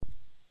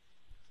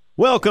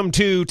Welcome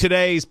to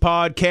today's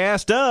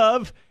podcast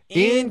of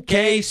In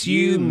Case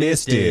You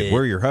Missed It.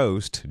 We're your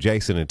host,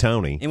 Jason and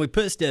Tony. And we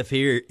put stuff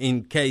here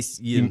in case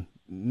you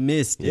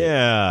missed it.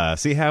 Yeah,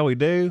 see how we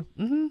do?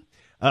 Mm-hmm.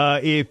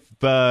 If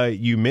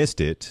you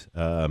missed it,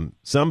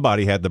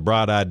 somebody had the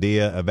bright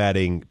idea of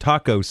adding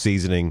taco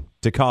seasoning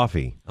to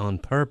coffee. On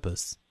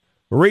purpose.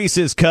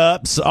 Reese's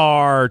Cups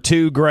are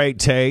two great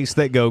tastes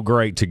that go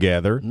great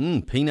together.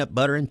 Peanut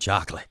butter and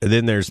chocolate. And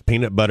then there's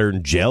peanut butter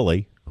and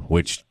jelly,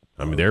 which...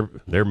 I mean,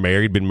 they're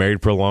married, been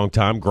married for a long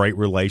time. Great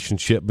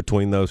relationship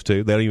between those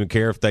two. They don't even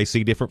care if they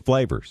see different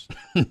flavors.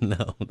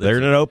 No. They're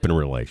in an open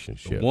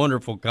relationship.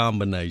 Wonderful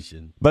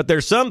combination. But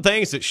there's some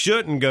things that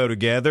shouldn't go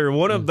together. And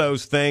one of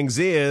those things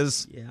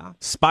is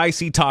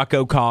spicy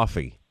taco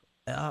coffee.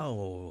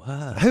 Oh.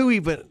 Who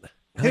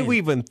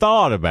even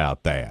thought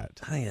about that?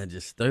 I think I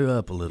just threw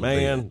up a little bit.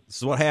 Man, this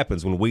is what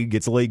happens when weed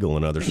gets legal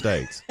in other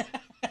states.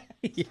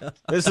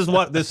 This is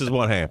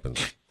what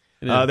happens.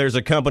 There's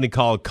a company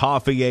called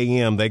Coffee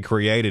AM. They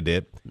created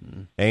it,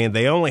 and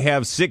they only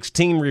have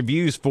 16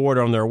 reviews for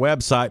it on their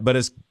website, but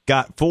it's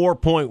got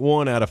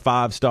 4.1 out of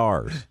 5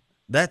 stars.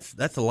 That's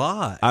a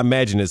lot. I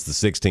imagine it's the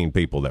 16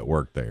 people that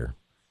work there.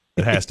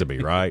 It has to be,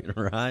 right?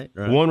 Right.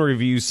 One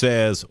review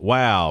says,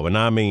 wow, and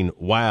I mean,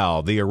 wow,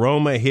 the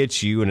aroma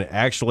hits you, and it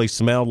actually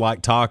smelled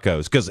like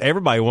tacos, because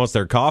everybody wants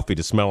their coffee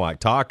to smell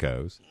like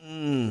tacos.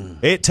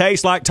 It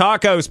tastes like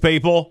tacos,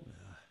 people.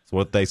 That's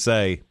what they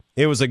say.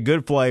 It was a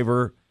good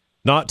flavor.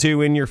 Not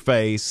too in your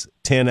face,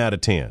 10 out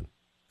of 10.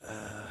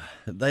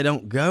 They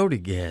don't go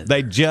together.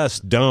 They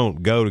just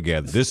don't go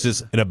together. This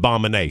is an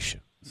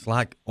abomination. It's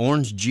like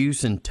orange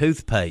juice and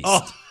toothpaste.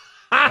 Oh.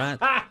 Right?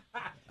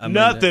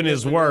 Nothing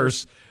is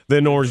worse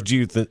than orange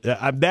juice.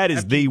 That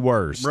is the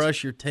worst.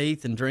 Brush your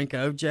teeth and drink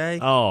OJ.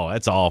 Oh,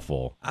 that's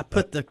awful. I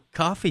put the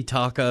coffee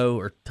taco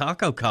or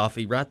taco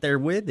coffee right there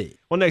with it.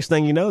 Well, next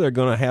thing you know, they're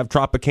going to have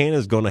Tropicana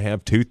is going to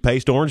have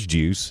toothpaste orange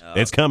juice. Oh.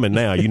 It's coming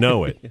now. You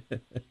know it.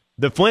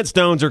 The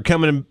Flintstones are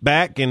coming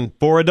back and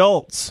for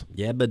adults.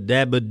 Yabba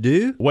dabba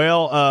doo.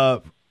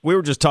 Well, we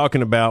were just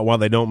talking about why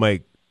they don't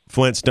make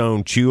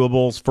Flintstone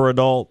chewables for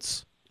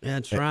adults.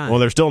 That's right. Well,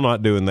 they're still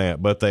not doing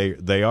that, but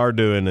they are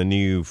doing a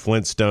new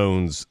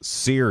Flintstones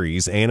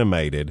series,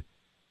 animated,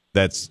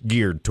 that's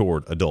geared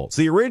toward adults.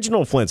 The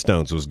original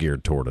Flintstones was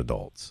geared toward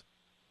adults.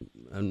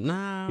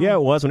 No. Yeah,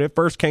 it was when it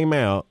first came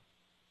out.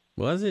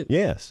 Was it?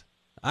 Yes.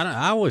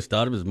 I always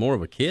thought it was more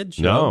of a kid's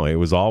show. No, it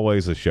was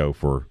always a show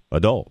for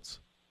adults.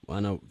 I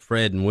know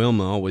Fred and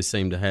Wilma always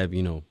seem to have,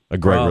 a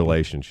great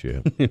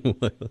relationship.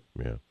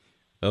 Yeah.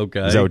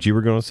 Okay. Is that what you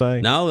were going to say?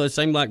 No, it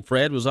seemed like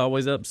Fred was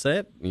always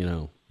upset. He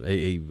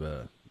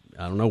I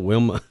don't know,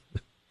 Wilma,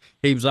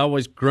 he was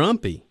always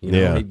grumpy.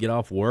 He'd get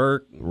off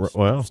work,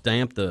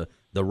 stamp the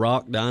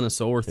rock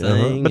dinosaur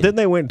thing. But then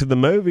they went to the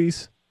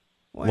movies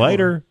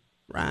later.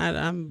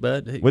 Right.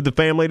 With the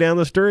family down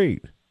the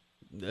street.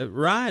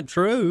 Right,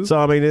 true. So,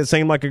 I mean, it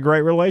seemed like a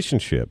great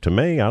relationship to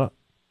me.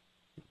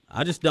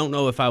 I just don't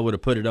know if I would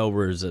have put it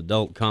over as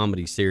adult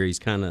comedy series,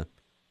 kind of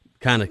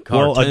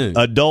cartoon.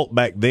 Well, adult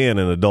back then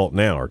and adult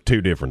now are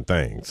two different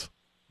things.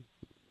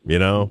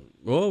 Well,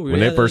 when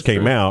they first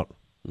came out,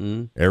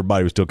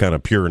 everybody was still kind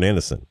of pure and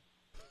innocent.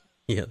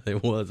 Yeah,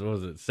 it was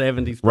it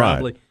 70s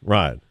probably?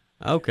 Right.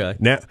 Okay.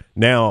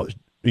 Now,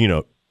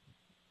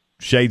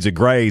 Shades of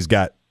Grey's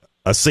got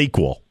a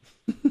sequel.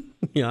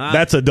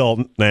 That's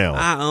adult now.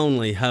 I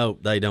only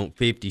hope they don't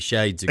 50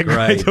 Shades of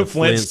Grey the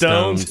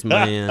Flintstones,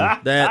 man.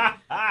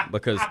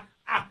 Because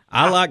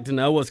I like to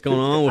know what's going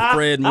on with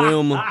Fred and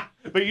Wilma.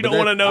 But you don't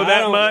want to know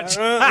that much?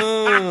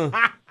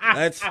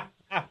 That's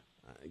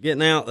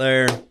getting out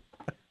there.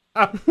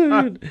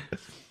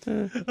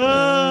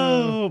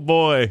 Oh,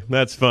 boy.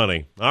 That's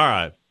funny. All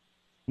right.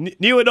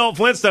 New adult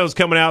Flintstones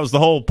coming out was the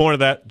whole point of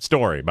that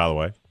story, by the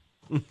way.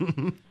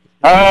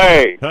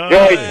 Hey.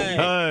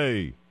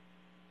 Hey.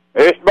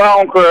 It's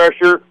Bone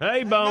Crusher.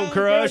 Hey, Bone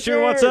Crusher.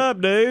 What's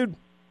up, dude?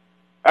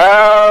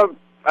 I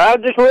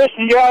just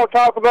listened to y'all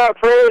talk about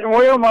Fred and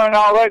Wilma and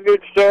all that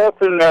good stuff,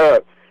 and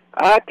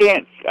I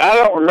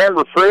don't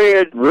remember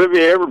Fred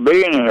really ever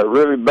being in a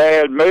really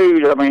bad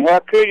mood. I mean, how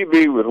could he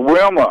be with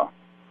Wilma?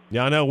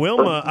 Yeah, I know.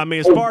 Wilma, I mean,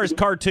 as far as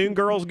cartoon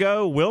girls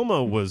go,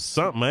 Wilma was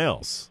something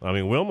else. I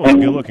mean, Wilma was a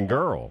good-looking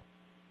girl.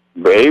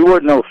 But he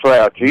wasn't no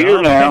slouch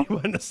either now. He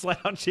wasn't a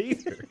slouch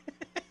either.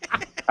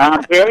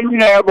 I'm telling you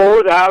now,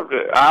 boys,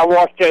 I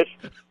watched that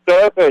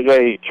stuff as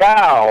a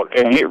child,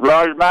 and it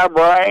rotted my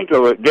brain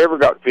till it never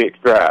got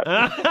fixed right.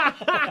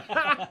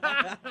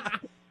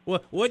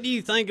 What do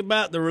you think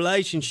about the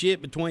relationship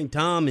between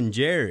Tom and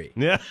Jerry?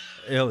 Yeah.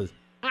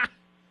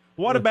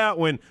 What about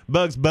when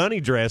Bugs Bunny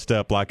dressed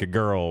up like a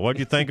girl? What do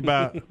you think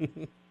about?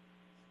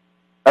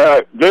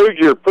 Dude,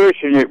 you're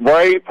pushing it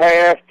way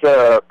past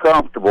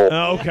comfortable.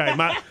 Oh, okay,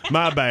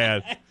 my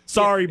bad.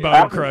 Sorry,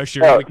 Bone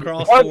Crusher. We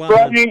crossed the line.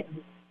 Bunny,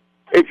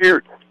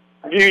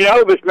 you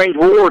know this means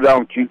war,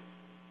 don't you?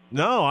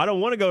 No, I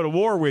don't want to go to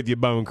war with you,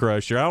 Bone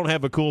Crusher. I don't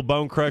have a cool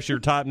Bone Crusher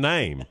type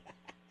name.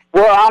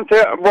 Well,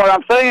 what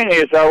I'm saying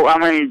is, though, I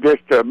mean,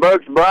 just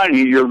Bugs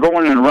Bunny, you're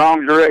going in the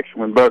wrong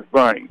direction with Bugs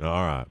Bunny. All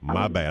right,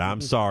 my bad.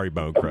 I'm sorry,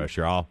 Bone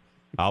Crusher. I'll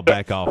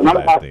back off of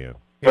that then.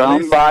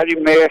 Somebody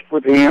messed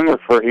with him or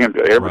for him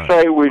to ever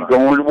say we're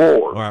going to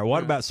war. All right,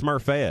 what about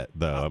Smurfette,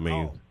 though? I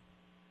mean...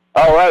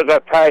 Oh,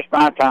 that past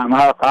my time.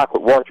 I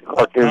could watch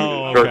cartoons.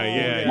 Oh,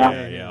 okay,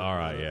 yeah. All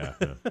right, yeah.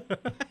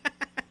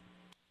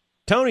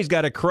 Tony's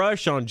got a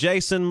crush on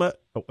Jason. Oh,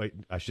 wait,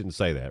 I shouldn't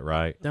say that,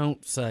 right?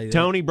 Don't say that.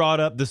 Tony brought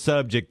up the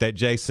subject that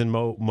Jason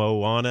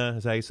Momoa,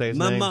 is that how you say his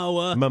name?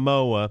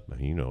 Momoa.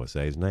 You know what to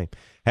say his name.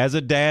 Has a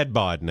dad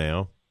bod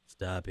now.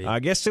 Stop it. I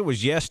guess it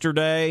was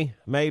yesterday,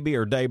 maybe,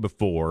 or day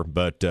before,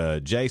 but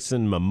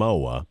Jason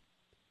Momoa,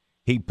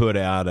 he put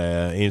out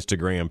an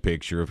Instagram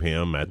picture of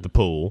him at the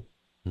pool.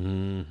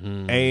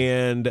 Mm-hmm.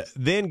 And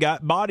then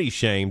got body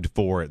shamed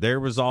for it. There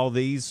was all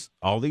these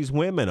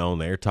women on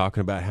there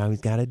talking about how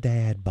he's got a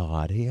dad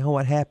bod. You know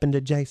what happened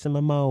to Jason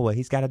Momoa?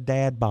 He's got a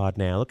dad bod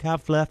now. Look how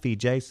fluffy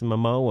Jason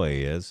Momoa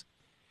is.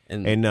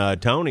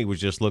 And Tony was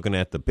just looking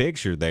at the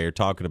picture there,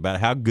 talking about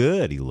how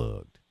good he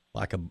looked.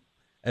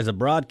 As a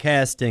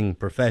broadcasting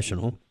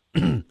professional,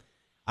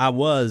 I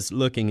was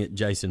looking at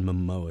Jason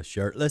Momoa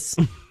shirtless.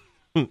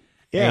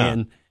 Yeah.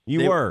 And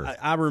you were.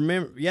 I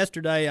remember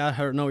yesterday, I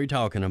know what you're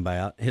talking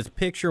about. His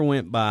picture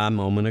went by a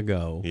moment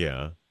ago.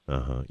 Yeah.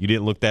 You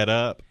didn't look that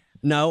up?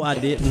 No, I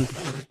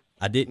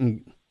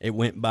didn't. It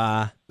went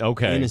by.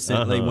 Okay.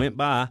 Innocently went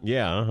by.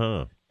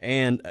 Yeah,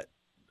 And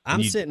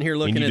I'm sitting here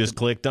looking and you just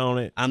clicked on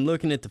it? I'm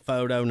looking at the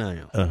photo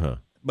now.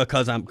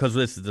 Because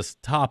this is the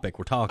topic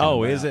we're talking about.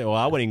 Oh, is it? Well,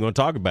 I wasn't even going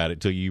to talk about it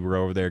till you were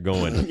over there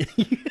going...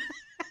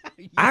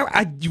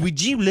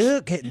 would you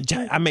look at?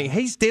 I mean,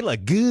 he's still a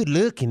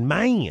good-looking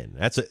man.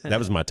 That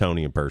was my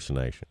Tony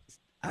impersonation.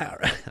 All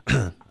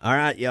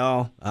right,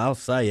 y'all. I'll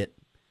say it.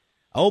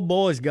 Old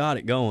boy's got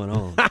it going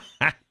on.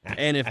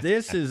 And if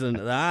this is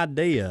the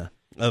idea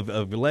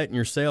of letting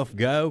yourself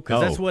go,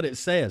 because that's what it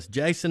says.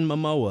 Jason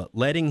Momoa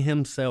letting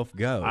himself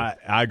go.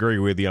 I agree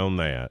with you on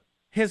that.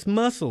 His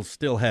muscles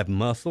still have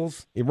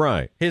muscles.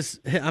 Right. He's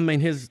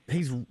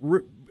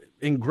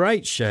in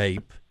great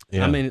shape.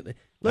 Yeah. I mean.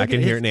 I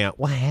can hear it now.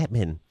 What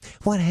happened?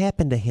 What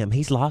happened to him?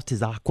 He's lost his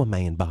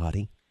Aquaman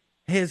body.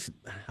 I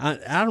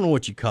don't know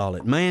what you call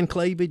it, man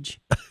cleavage.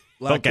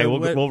 Okay, we'll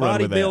run with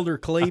that. Bodybuilder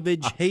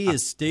cleavage. He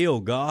has still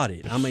got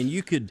it. I mean,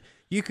 you could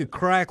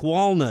crack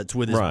walnuts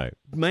with his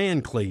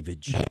man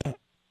cleavage. All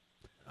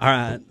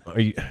right,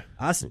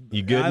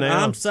 you good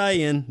now? I'm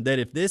saying that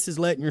if this is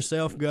letting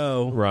yourself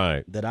go,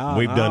 right? That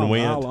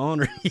I'll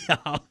honor.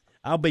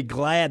 I'll be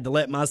glad to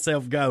let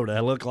myself go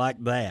to look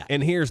like that.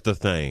 And here's the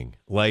thing,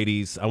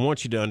 ladies, I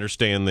want you to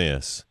understand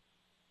this.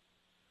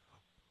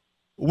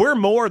 We're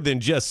more than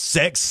just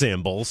sex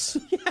symbols.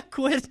 Yeah,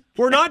 quit.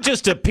 We're not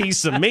just a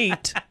piece of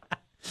meat.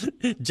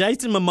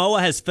 Jason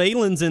Momoa has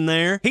feelings in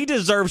there. He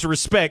deserves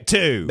respect,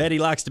 too. Bet he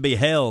likes to be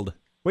held.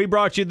 We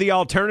brought you the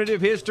alternative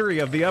history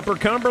of the Upper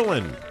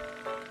Cumberland.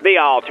 The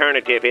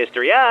alternative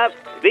history of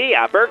the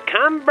Upper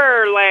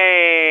Cumberland.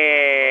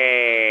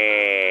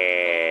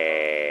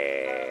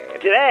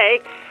 Today,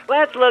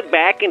 let's look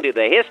back into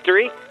the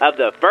history of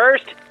the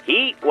first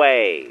heat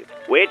wave,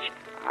 which,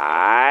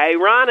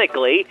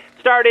 ironically,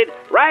 started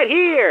right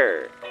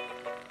here.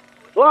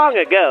 Long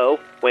ago,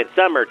 when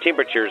summer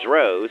temperatures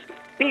rose,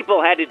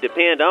 people had to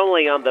depend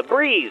only on the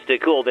breeze to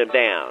cool them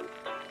down.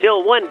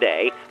 Till one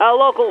day, a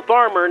local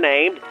farmer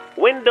named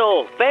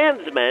Wendell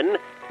Fansman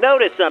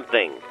noticed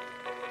something.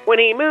 When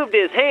he moved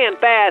his hand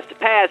fast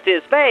past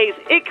his face,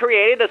 it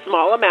created a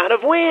small amount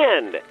of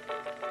wind.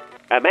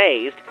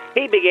 Amazed,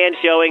 he began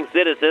showing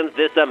citizens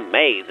this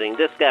amazing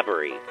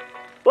discovery.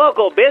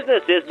 Local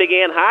businesses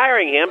began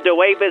hiring him to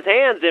wave his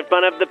hands in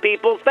front of the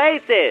people's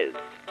faces.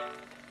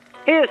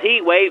 His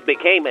heat wave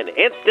became an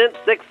instant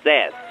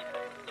success.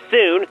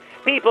 Soon,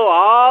 people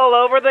all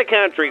over the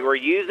country were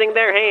using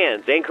their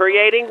hands and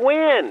creating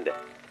wind.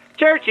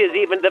 Churches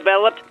even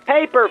developed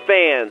paper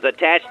fans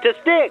attached to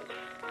sticks.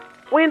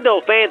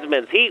 Wendell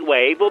Fansman's heat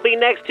wave will be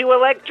next to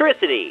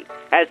electricity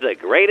as the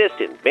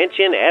greatest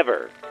invention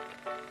ever.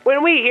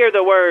 When we hear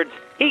the words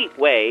heat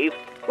wave,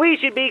 we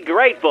should be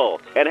grateful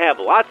and have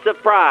lots of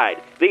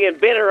pride. The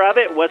inventor of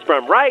it was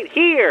from right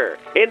here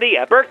in the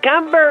Upper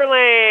Cumberland.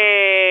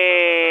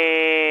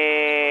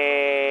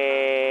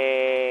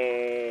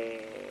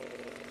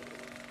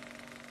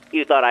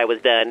 You thought I was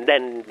done.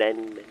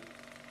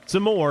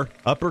 Some more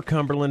Upper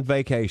Cumberland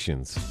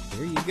vacations.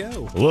 There you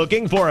go.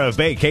 Looking for a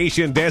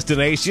vacation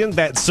destination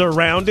that's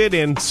surrounded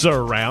in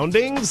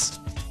surroundings?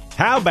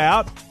 How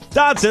about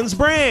Dodson's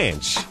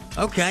Branch?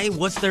 Okay,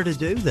 what's there to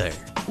do there?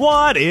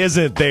 What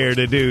isn't there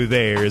to do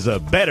there is a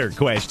better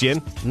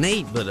question.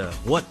 Neat, but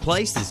what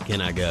places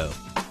can I go?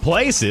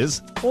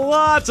 Places?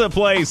 Lots of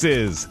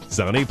places.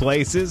 Sunny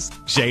places,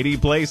 shady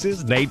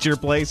places, nature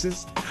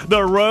places.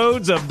 The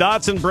roads of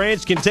Dodson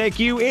Branch can take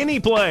you any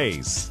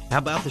place. How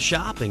about the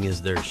shopping?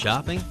 Is there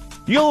shopping?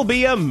 You'll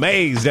be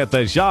amazed at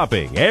the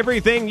shopping.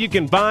 Everything you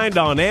can find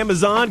on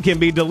Amazon can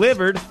be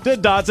delivered to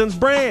Dodson's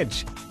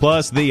Branch.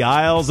 Plus the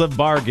aisles of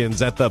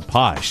bargains at the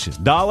posh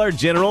Dollar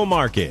General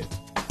Market.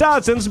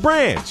 Dodson's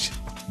Branch,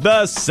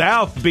 the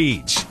South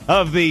Beach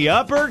of the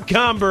Upper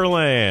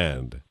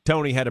Cumberland.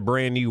 Tony had a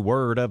brand new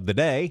word of the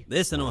day.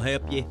 This'll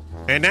help you.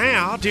 And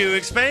now, to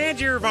expand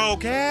your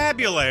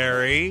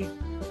vocabulary,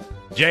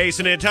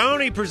 Jason and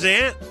Tony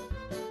present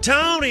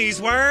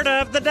Tony's word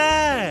of the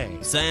day.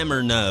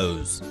 Sammer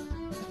nose.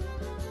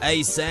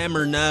 A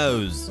sammer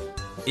nose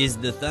is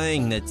the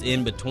thing that's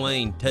in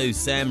between two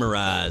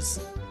samurais.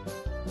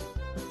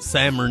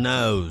 Sammer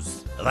nose.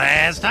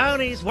 That's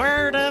Tony's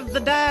word of the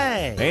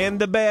day. And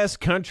the best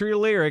country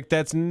lyric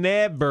that's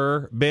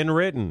never been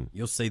written.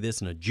 You'll see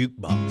this in a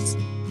jukebox.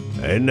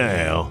 And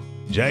now,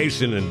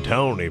 Jason and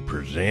Tony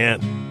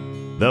present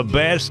the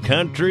best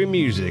country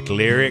music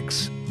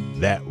lyrics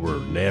that were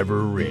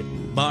never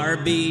written.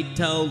 Barbie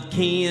told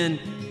Ken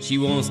she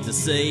wants to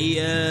see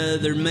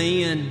other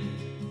men.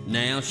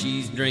 Now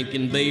she's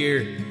drinking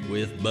beer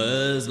with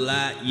Buzz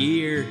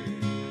Lightyear.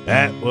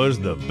 That was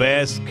the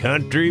best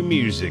country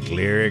music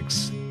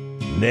lyrics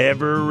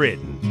never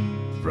written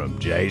from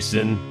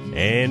Jason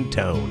and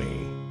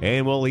Tony.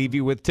 And we'll leave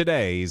you with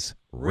today's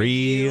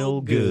Real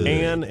Good.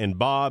 Ann and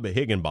Bob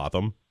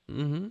Higginbotham,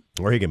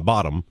 or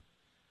Higginbottom,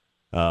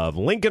 of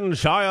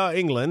Lincolnshire,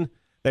 England,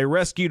 they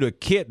rescued a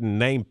kitten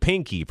named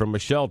Pinky from a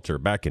shelter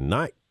back in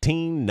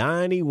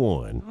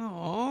 1991.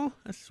 Oh,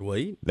 that's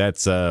sweet.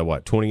 That's,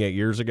 28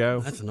 years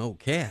ago? That's an old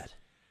cat.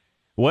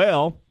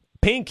 Well,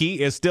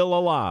 Pinky is still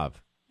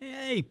alive.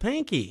 Hey,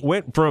 Pinky.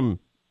 Went from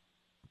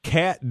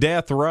cat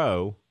death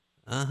row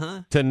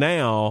to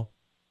now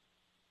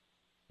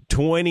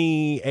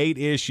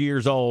 28-ish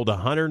years old,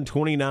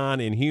 129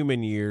 in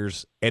human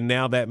years, and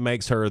now that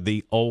makes her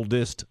the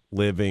oldest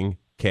living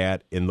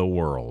cat in the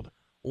world.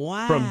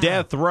 Wow. From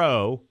death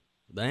row,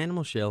 the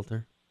animal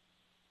shelter,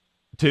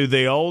 to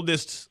the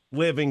oldest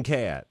living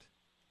cat.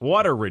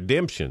 What a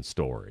redemption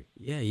story.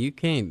 Yeah, you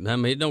can't. I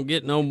mean, it don't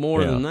get no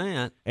more than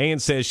that. Ann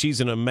says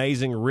she's an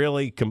amazing,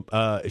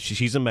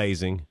 she's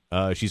amazing.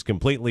 She's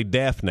completely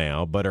deaf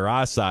now, but her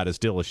eyesight is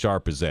still as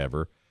sharp as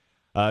ever.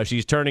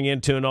 She's turning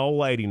into an old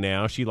lady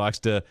now. She likes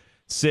to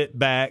sit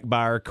back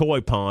by her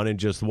koi pond and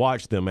just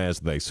watch them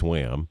as they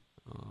swim.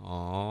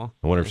 Aww.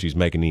 I wonder if she's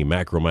making any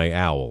macrame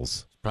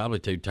owls. Probably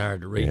too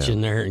tired to reach in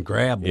there and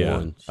grab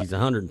one. She's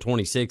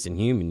 126 in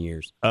human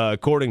years.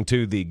 According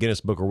to the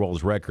Guinness Book of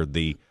World Records,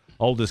 the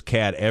oldest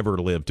cat ever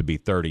lived to be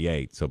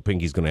 38. So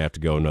Pinky's going to have to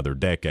go another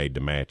decade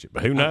to match it.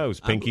 But who knows?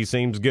 Pinky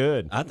seems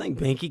good. I think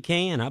Pinky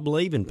can. I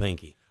believe in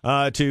Pinky.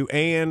 To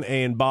Ann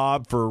and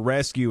Bob for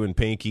rescuing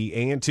Pinky,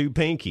 and to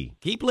Pinky.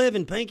 Keep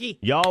living, Pinky.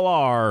 Y'all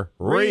are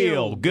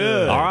real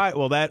good. All right,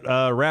 well, that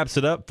wraps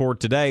it up for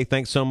today.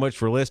 Thanks so much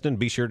for listening.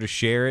 Be sure to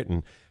share it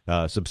and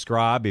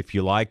subscribe if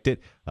you liked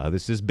it.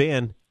 This has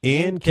been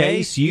In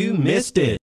Case You Missed It.